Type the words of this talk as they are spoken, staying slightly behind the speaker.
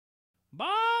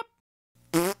Bop!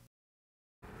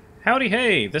 Howdy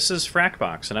hey, this is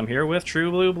Frakbox, and I'm here with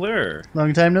TruBluBlur.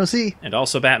 Long time no see. And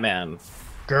also Batman.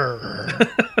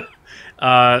 Grrr.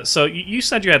 So you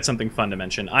said you had something fun to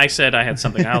mention. I said I had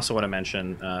something I also want to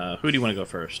mention. Who do you want to go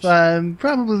first?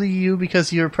 Probably you,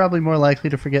 because you're probably more likely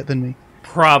to forget than me.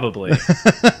 Probably.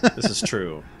 This is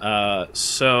true.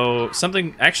 So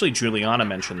something... Actually, Juliana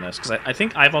mentioned this, because I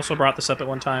think I've also brought this up at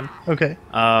one time. Okay.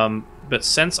 But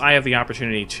since I have the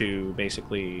opportunity to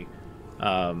basically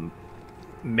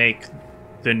make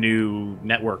the new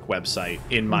network website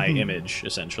in my image,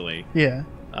 essentially. Yeah.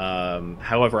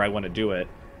 However I want to do it,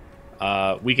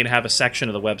 we can have a section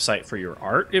of the website for your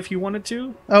art if you wanted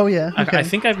to. Oh, yeah. Okay. I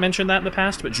think I've mentioned that in the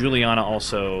past, but Juliana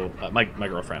also, my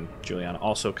girlfriend, Juliana,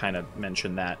 also kind of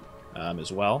mentioned that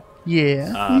as well.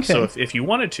 Yeah. Okay. So if you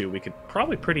wanted to, we could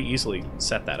probably pretty easily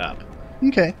set that up.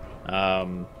 Okay.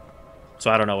 So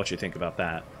I don't know what you think about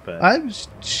that, but I'm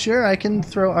sure I can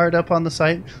throw art up on the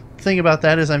site. The thing about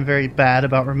that is I'm very bad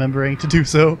about remembering to do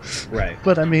so. Right.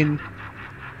 But, I mean,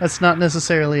 that's not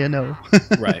necessarily a no.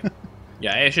 Right.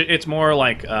 Yeah, it's more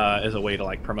like as a way to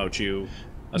like promote you,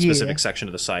 a specific section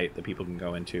of the site that people can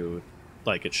go into.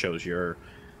 Like it shows your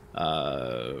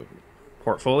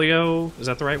portfolio. Is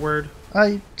that the right word?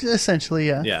 Essentially,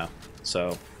 yeah. Yeah.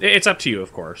 So it's up to you,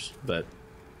 of course. But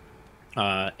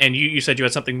and you said you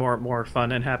had something more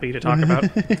fun and happy to talk about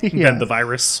than the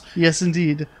virus. Yes,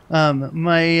 indeed.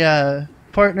 My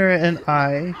partner and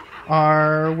I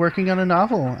are working on a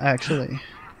novel, actually.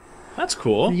 That's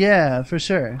cool. Yeah, for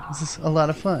sure. This is a lot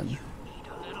of fun.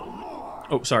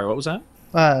 Oh, sorry, what was that?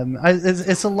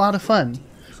 It's a lot of fun.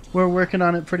 We're working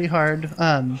on it pretty hard,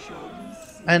 and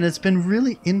it's been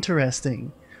really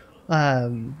interesting.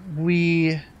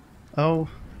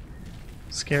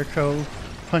 Scarecrow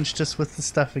punched us with the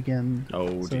stuff again.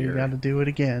 Oh, so dear. we gotta do it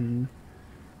again.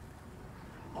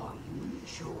 Are you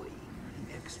enjoying an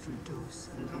extra dose?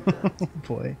 Oh,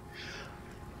 boy.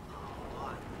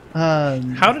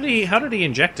 How did he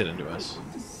inject it into us?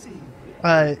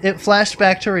 It flashed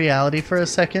back to reality for a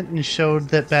second and showed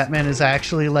that Batman is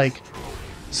actually like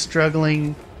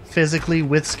struggling physically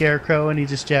with Scarecrow, and he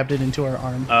just jabbed it into our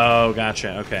arm. Oh,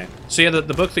 gotcha. Okay. So yeah,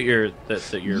 the book that your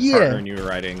partner and you were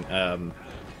writing,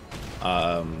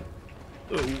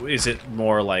 is it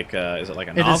more like is it like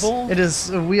a novel? It is.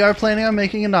 We are planning on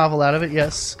making a novel out of it.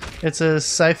 Yes, it's a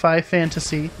sci-fi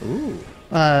fantasy. Ooh.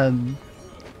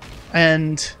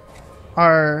 And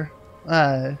our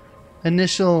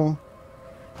initial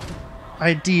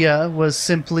idea was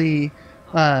simply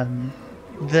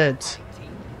that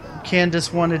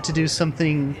Candace wanted to do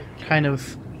something kind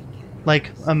of like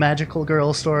a magical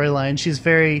girl storyline. She's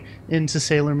very into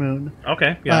Sailor Moon.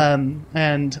 Okay, yeah.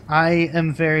 And I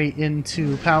am very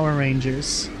into Power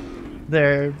Rangers.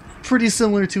 They're pretty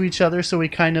similar to each other, so we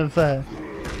kind of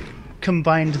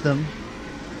combined them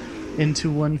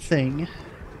into one thing.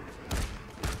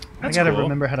 That's I gotta cool.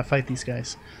 remember how to fight these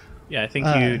guys. Yeah, I think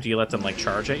do you let them like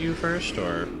charge at you first,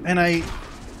 or? And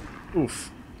Oof.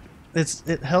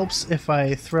 it helps if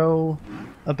I throw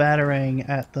a batarang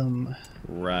at them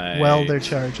Right. while they're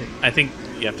charging. I think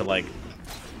you have to like.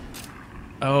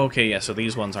 Oh, okay, yeah. So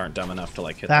these ones aren't dumb enough to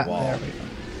like hit There the wall. we go.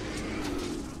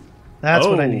 That's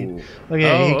what I need.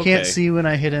 Okay, he can't see when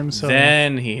I hit him, so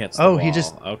then he hits the wall. he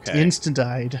just okay. instant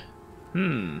died.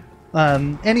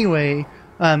 Anyway,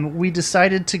 we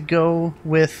decided to go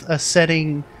with a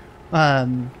setting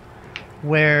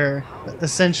where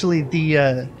essentially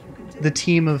the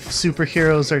team of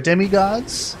superheroes are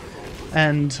demigods,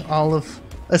 and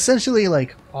essentially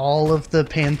all of the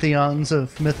pantheons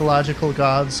of mythological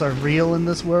gods are real in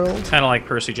this world. Kind of like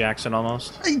Percy Jackson,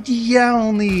 almost. Yeah,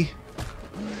 only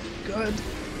good.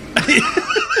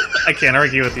 I can't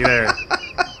argue with you there.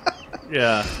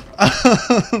 Yeah.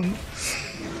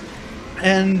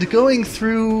 And going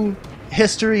through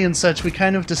history and such, we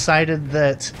kind of decided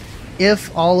that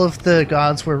if all of the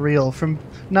gods were real, from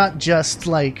not just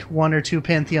like one or two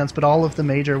pantheons, but all of the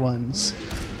major ones,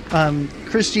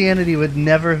 Christianity would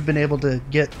never have been able to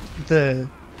get the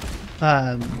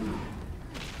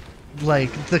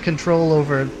the control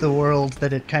over the world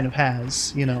that it kind of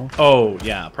has, you know. Oh,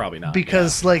 yeah, probably not.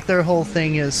 Because their whole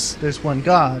thing is there's one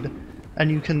god, and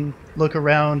you can look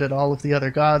around at all of the other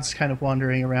gods kind of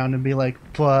wandering around and be like,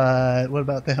 but what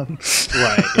about them?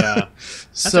 Right, yeah.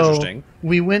 That's interesting.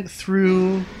 We went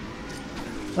through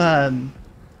all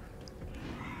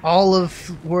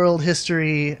of world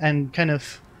history and kind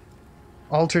of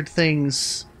altered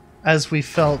things as we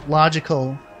felt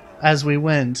logical as we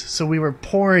went. So we were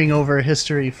poring over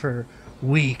history for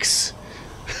weeks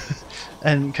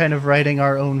and kind of writing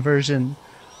our own version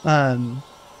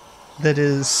that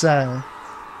is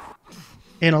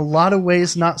in a lot of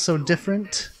ways not so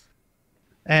different,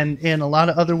 and in a lot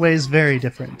of other ways very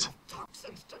different.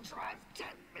 Toxins to drive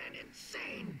dead men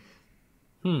insane.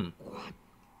 What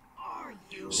are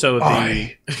you? So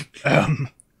the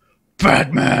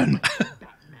Batman.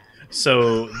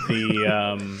 so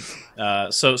the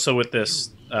so with this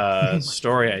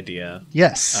story idea,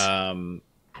 Yes.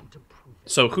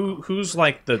 so who's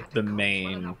like the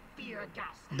main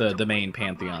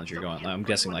pantheons you're going? I'm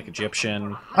guessing like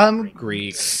Egyptian,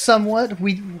 Greek. Somewhat.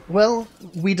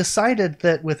 We decided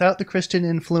that without the Christian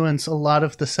influence, a lot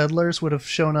of the settlers would have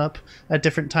shown up at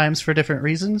different times for different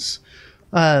reasons.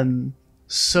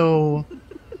 So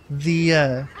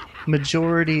the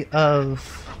majority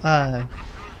of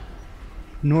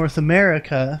North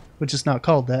America, which is not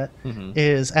called that,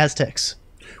 is Aztecs.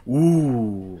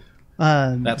 Ooh,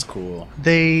 that's cool.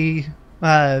 They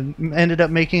ended up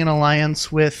making an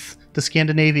alliance with the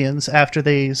Scandinavians after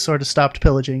they sort of stopped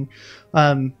pillaging.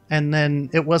 And then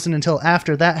it wasn't until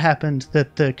after that happened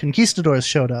that the conquistadors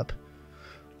showed up.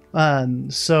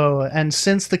 And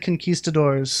since the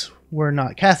conquistadors were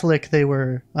not Catholic, they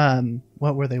were,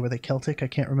 what were they? Were they Celtic? I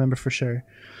can't remember for sure.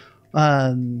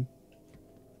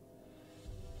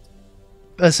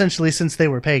 Essentially, since they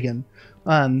were pagan,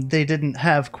 they didn't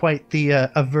have quite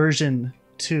the aversion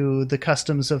to the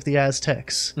customs of the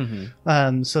Aztecs.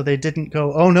 So they didn't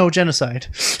go, oh no, genocide.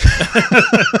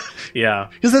 Yeah.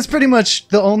 Because that's pretty much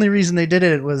the only reason they did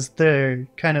it, was their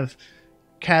kind of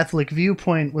Catholic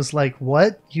viewpoint was like,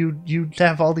 what? You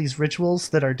have all these rituals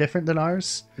that are different than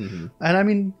ours? And I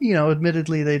mean,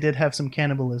 admittedly, they did have some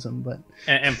cannibalism, but...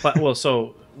 Well,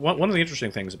 so one of the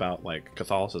interesting things about like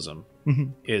Catholicism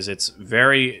is it's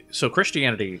very... So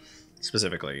Christianity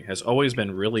specifically has always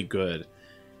been really good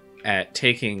at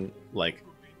taking like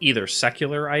either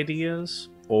secular ideas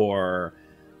or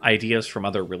ideas from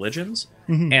other religions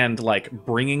and like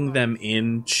bringing them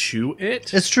into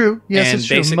it. It's true. Yes, and it's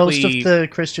true. Most of the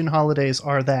Christian holidays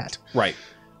are that. Right.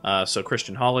 So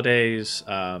Christian holidays,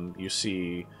 you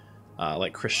see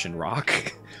like Christian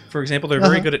rock, for example. They're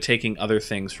very good at taking other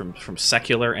things from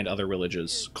secular and other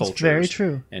religious cultures. It's very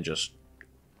true. And just...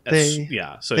 They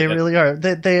really are.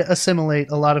 They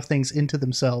assimilate a lot of things into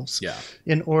themselves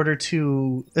in order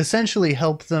to essentially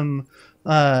help them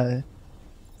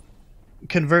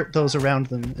convert those around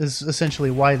them, is essentially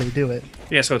why they do it.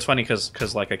 Yeah, so it's funny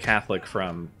because like a Catholic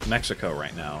from Mexico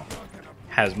right now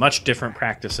has much different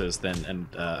practices than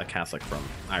a Catholic from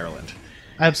Ireland.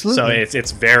 Absolutely. So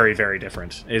it's very, very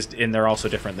different. And they're also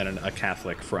different than a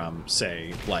Catholic from,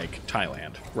 say, like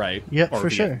Thailand, right? Yep, for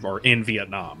sure. Or in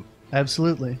Vietnam.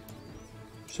 Absolutely.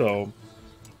 So,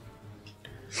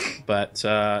 but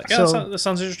that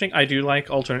sounds interesting. I do like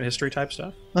alternate history type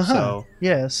stuff. So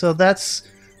yeah, so that's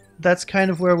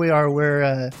kind of where we are.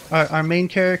 Where our main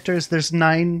characters, there's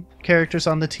 9 characters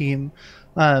on the team.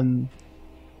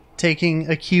 Taking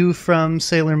a cue from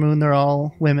Sailor Moon, they're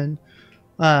all women,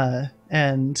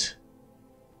 and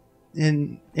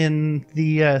in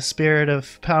the spirit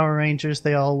of Power Rangers,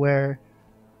 they all wear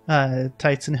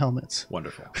tights and helmets.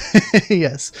 Wonderful.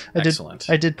 Yes. Excellent.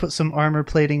 I did put some armor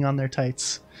plating on their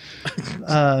tights.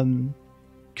 Kind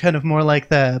of more like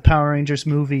the Power Rangers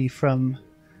movie from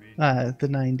the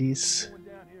 90s.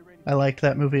 I liked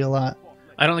that movie a lot.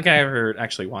 I don't think I ever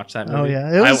actually watched that movie. Oh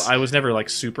yeah, I was never like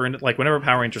super into, like whenever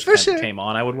Power Rangers came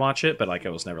on, I would watch it, but like I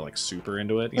was never like super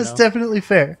into it. That's definitely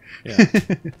fair. Yeah.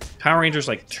 Power Rangers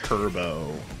like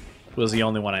Turbo was the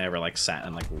only one I ever like sat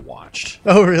and like watched.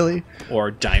 Oh really? Or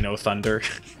Dino Thunder.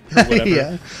 Or whatever.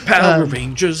 Yeah. Power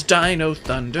Rangers Dino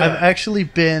Thunder. I've actually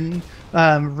been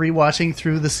rewatching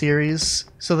through the series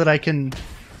so that I can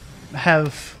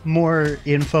have more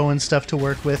info and stuff to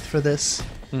work with for this.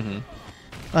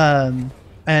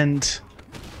 And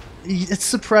it's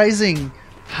surprising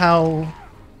how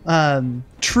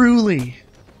truly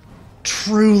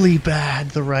bad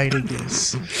the writing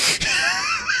is.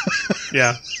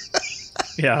 Yeah.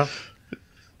 Yeah.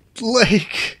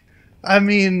 Like, I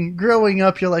mean, growing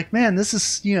up, you're like, man, this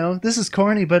is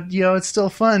corny, but it's still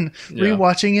fun. Yeah.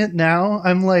 Rewatching it now,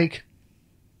 I'm like,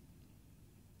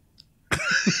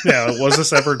 yeah, was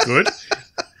this ever good?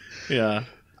 Yeah.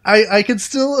 I could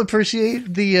still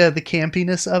appreciate the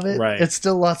campiness of it. Right. It's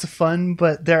still lots of fun,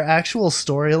 but their actual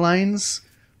storylines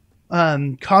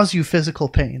cause you physical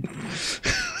pain.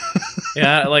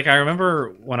 Yeah, like I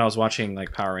remember when I was watching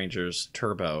like Power Rangers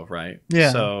Turbo, right?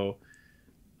 Yeah. So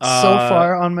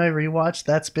far on my rewatch,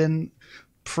 that's been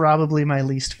probably my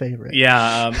least favorite.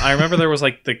 Yeah, I remember there was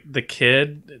like the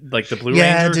kid, like the Blue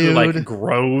Ranger, who like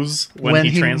grows when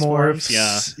he transforms.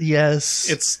 Morphs. Yeah. Yes.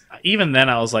 It's even then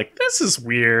I was like, this is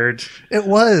weird. It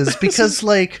was because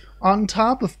like on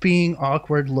top of being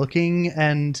awkward looking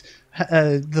and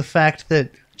the fact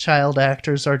that child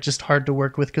actors are just hard to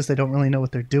work with because they don't really know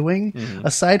what they're doing,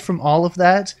 aside from all of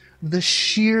that, the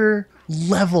sheer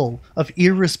level of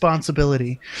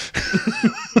irresponsibility.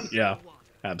 Yeah,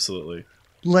 absolutely.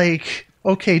 Like,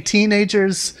 okay,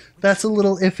 teenagers, that's a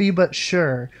little iffy, but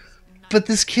sure. But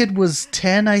this kid was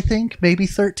 10, I think, maybe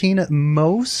 13 at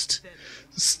most.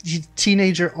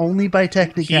 Teenager only by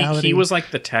technicality. He was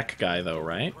like the tech guy, though,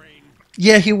 right?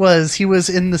 Yeah, he was. He was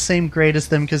in the same grade as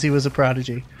them because he was a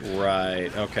prodigy. Right,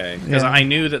 okay. Because I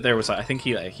knew that there was... I think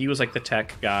he was like the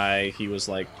tech guy. He was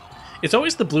like... It's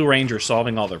always the Blue Ranger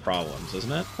solving all their problems,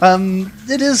 isn't it?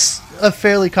 It is a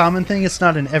fairly common thing. It's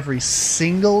not in every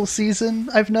single season,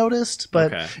 I've noticed,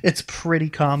 but it's pretty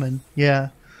common, yeah.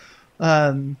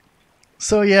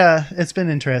 So yeah, it's been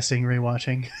interesting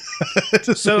rewatching.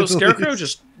 So Scarecrow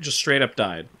just straight up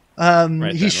died.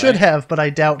 He should have, but I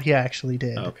doubt he actually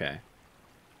did. Okay.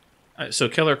 So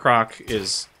Killer Croc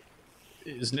is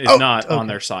not on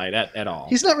their side at all.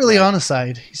 He's not really on a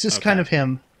side. He's just kind of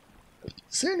him.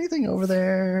 Is there anything over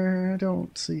there? I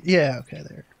don't see. Yeah, okay,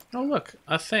 there. Oh, look,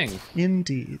 a thing.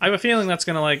 Indeed. I have a feeling that's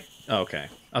gonna like. Oh, okay,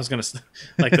 I was gonna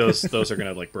like those are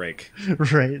gonna like break.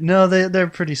 Right. No, they're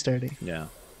pretty sturdy. Yeah.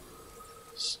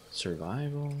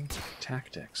 Survival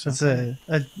tactics. It's a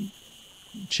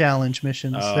challenge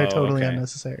missions. They're totally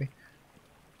unnecessary.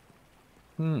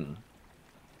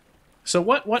 So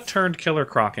what turned Killer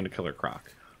Croc into Killer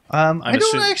Croc? I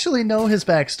don't actually know his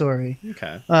backstory.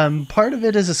 Okay. Part of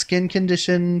it is a skin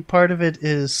condition. Part of it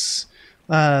is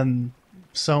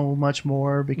so much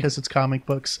more because it's comic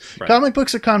books. Right. Comic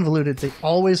books are convoluted. They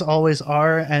always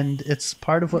are, and it's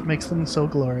part of what makes them so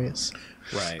glorious.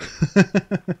 Right.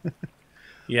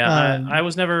 Yeah, I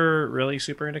was never really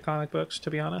super into comic books, to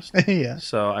be honest. Yeah.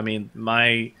 So, I mean,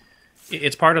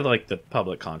 it's part of, like, the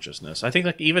public consciousness. I think,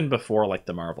 like, even before, like,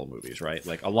 the Marvel movies, right?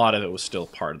 Like, a lot of it was still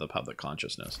part of the public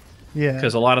consciousness. Yeah.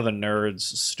 Because a lot of the nerds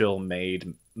still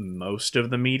made most of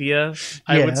the media,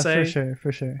 I would say.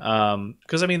 for sure.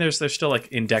 Because, I mean, there's still, like,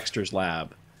 in Dexter's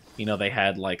Lab, you know, they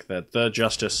had, like, the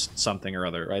Justice something or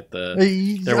other, right?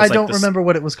 I don't remember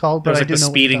what it was called, but I do know what you're talking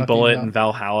about. Speeding Bullet and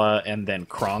Valhalla and then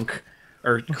Kronk.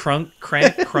 Or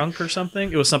Crunk or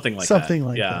something? It was something like that. Something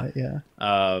like that, yeah.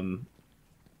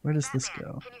 Where does this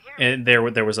go? And there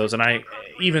was those, and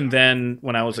even then,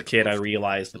 when I was a kid, I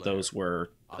realized that those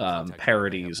were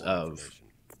parodies of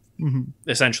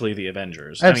essentially the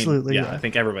Avengers. Absolutely, I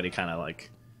think everybody kind of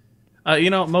like,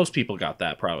 most people got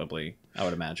that probably. I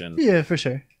would imagine. Yeah, for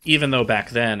sure. Even though back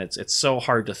then, it's so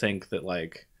hard to think that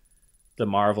like the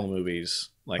Marvel movies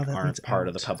aren't part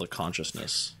of the public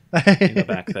consciousness.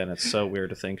 Back then, it's so weird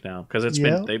to think now because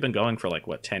they've been going for like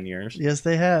what 10 years. Yes,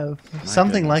 they have.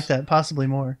 Something like that, possibly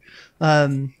more.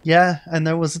 Yeah, and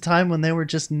there was a time when they were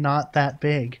just not that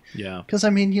big. Yeah, because I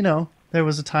mean, there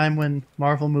was a time when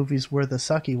Marvel movies were the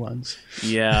sucky ones.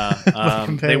 Yeah, by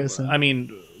comparison.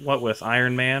 What with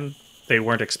Iron Man, they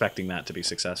weren't expecting that to be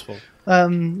successful.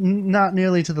 Not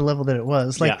nearly to the level that it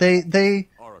was. Like they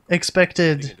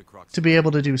expected to be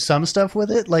able to do some stuff with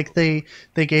it. Like they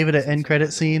gave it an end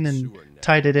credit scene and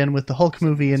tied it in with the Hulk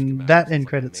movie and that end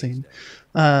credit scene.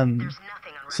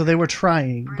 So they were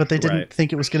trying, but they didn't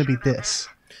think it was going to be this.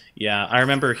 Yeah, I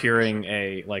remember hearing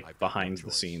a like behind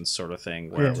the scenes sort of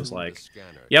thing where it was like,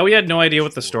 yeah, we had no idea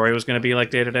what the story was going to be like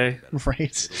day to day.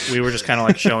 Right. We were just kind of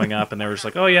like showing up, and they were just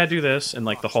like, oh yeah, do this, and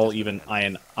like the whole even I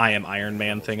am Iron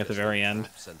Man thing at the very end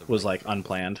was like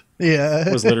unplanned. Yeah,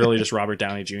 it was literally just Robert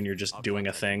Downey Jr. just doing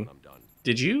a thing.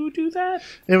 Did you do that?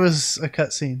 It was a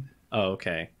cutscene. Oh,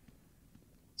 okay.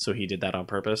 So he did that on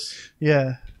purpose?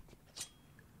 Yeah.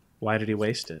 Why did he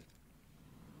waste it?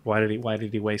 Why did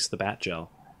he waste the bat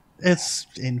gel? It's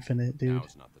infinite, dude. Now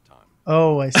is not the time.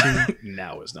 Oh, I see.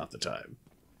 Now is not the time.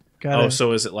 Got it.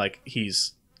 So is it like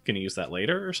he's going to use that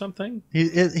later or something?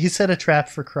 He set a trap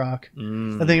for Croc.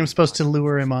 I think I'm supposed to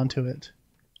lure him onto it.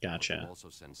 Gotcha. I'll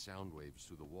also send sound waves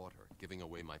through the water, giving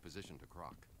away my position to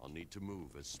Croc. I'll need to move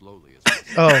as slowly as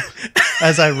possible. Oh,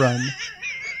 as I run.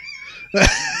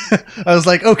 I was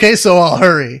like, okay, so I'll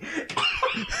hurry.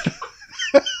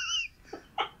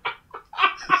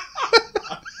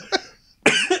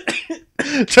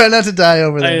 Try not to die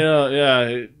over there. I know,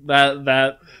 yeah.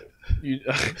 That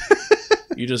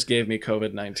you just gave me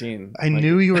COVID-19. I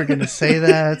knew you were going to say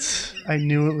that. I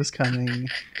knew it was coming.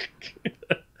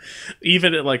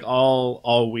 Even like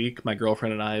all week, my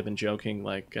girlfriend and I have been joking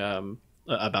like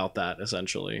about that.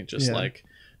 Essentially, just like,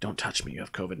 don't touch me, you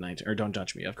have COVID-19, or don't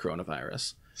touch me, you have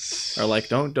coronavirus, or like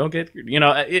don't get in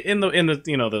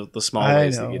the small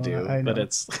ways that you do. But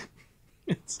it's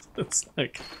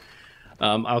like.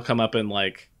 I'll come up and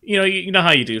like You know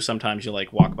how you do sometimes. You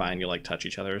like walk by and you like touch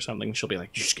each other or something. She'll be like,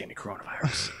 "You just gave me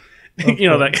coronavirus."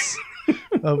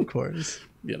 Of course.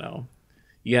 You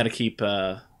got to keep.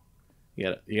 You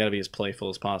got to be as playful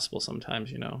as possible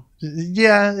sometimes.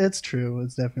 Yeah, it's true.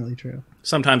 It's definitely true.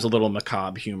 Sometimes a little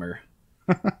macabre humor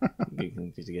to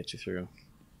get you through.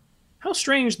 How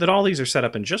strange that all these are set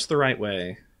up in just the right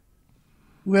way.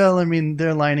 Well, I mean,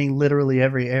 they're lining literally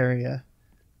every area.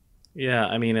 Yeah,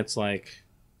 I mean, it's like...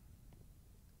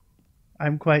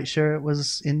 I'm quite sure it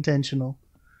was intentional.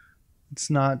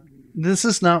 This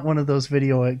is not one of those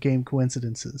video game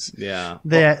coincidences. Yeah.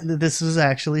 This was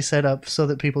actually set up so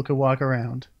that people could walk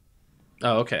around.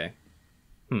 Oh, okay.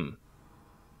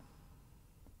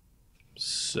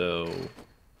 So...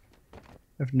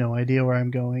 I have no idea where I'm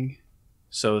going.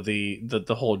 So the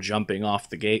whole jumping off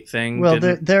the gate thing. Well,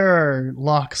 there are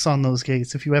locks on those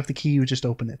gates. If you have the key, you just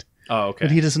open it. Oh, okay.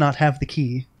 But he does not have the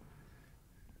key.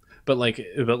 But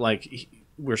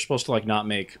we're supposed to like not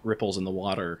make ripples in the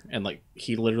water, and like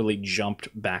he literally jumped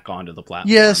back onto the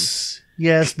platform. Yes,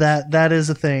 that is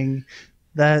a thing.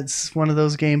 That's one of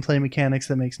those gameplay mechanics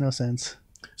that makes no sense.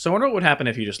 So I wonder what would happen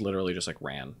if you just literally just like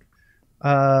ran.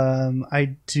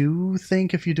 I do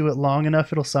think if you do it long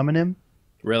enough, it'll summon him.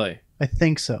 Really? I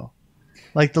think so.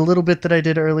 Like the little bit that I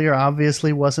did earlier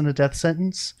obviously wasn't a death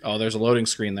sentence. Oh, there's a loading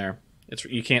screen there.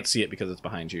 You can't see it because it's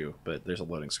behind you, but there's a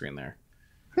loading screen there.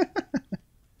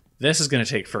 This is going to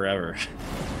take forever.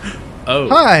 Oh.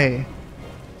 Hi!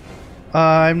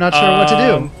 I'm not sure what to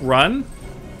do. Run?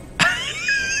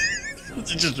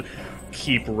 Just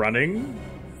keep running?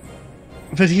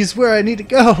 But he's where I need to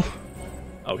go.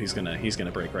 Oh, he's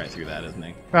gonna break right through that, isn't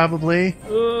he? Probably.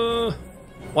 Well,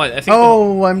 I think.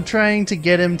 Oh, I'm trying to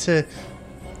get him to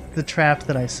the trap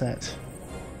that I set.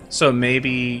 So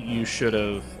maybe you should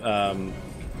have.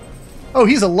 Oh,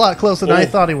 he's a lot closer than I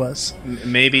thought he was.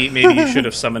 Maybe you should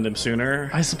have summoned him sooner.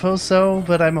 I suppose so,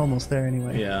 but I'm almost there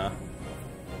anyway. Yeah.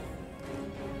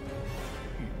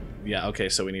 Yeah. Okay.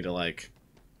 So we need to like.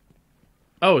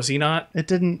 Oh, is he not? It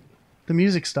didn't. The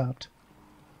music stopped.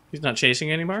 He's not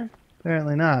chasing anymore?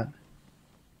 Apparently not.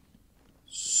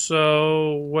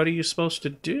 So, what are you supposed to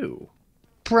do?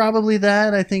 Probably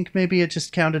that. I think maybe it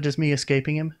just counted as me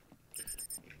escaping him.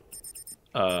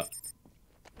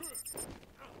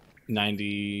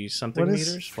 90-something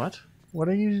meters? What? What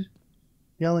are you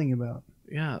yelling about?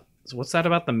 Yeah. So what's that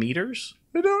about the meters?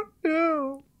 I don't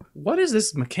know. What is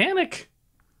this mechanic?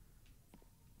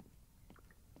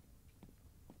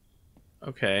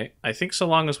 Okay. I think so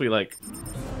long as we, like...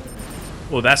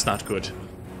 Oh, that's not good.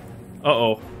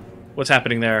 Uh-oh. What's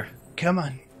happening there? Come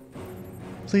on.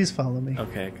 Please follow me.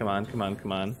 Okay, come on, come on,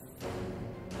 come on.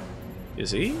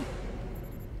 Is he?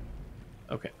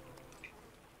 Okay.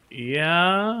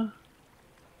 Yeah.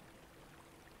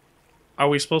 Are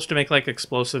we supposed to make, like,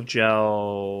 explosive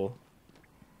gel?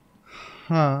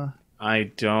 Huh.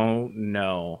 I don't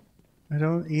know. I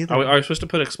don't either. Are we supposed to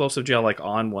put explosive gel, like,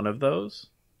 on one of those?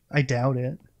 I doubt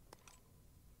it.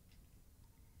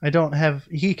 I don't have...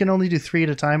 He can only do 3 at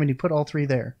a time, and you put all 3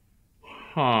 there.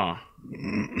 Huh.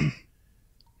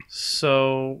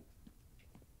 So,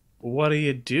 what do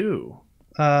you do?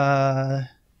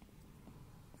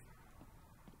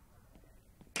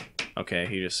 Okay,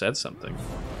 he just said something.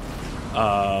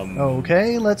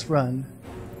 Okay, let's run.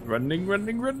 Running.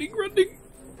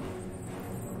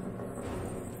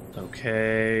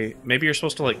 Okay. Maybe you're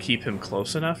supposed to, like, keep him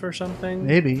close enough or something?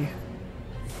 Maybe.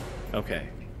 Okay.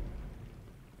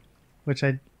 Which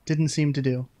I didn't seem to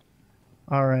do.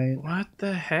 Alright. What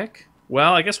the heck?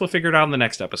 Well, I guess we'll figure it out in the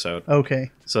next episode.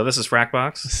 Okay. So this is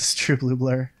Frakbox. This is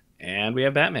TruBluBlur. And we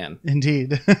have Batman.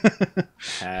 Indeed.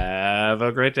 Have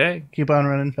a great day. Keep on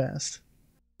running fast.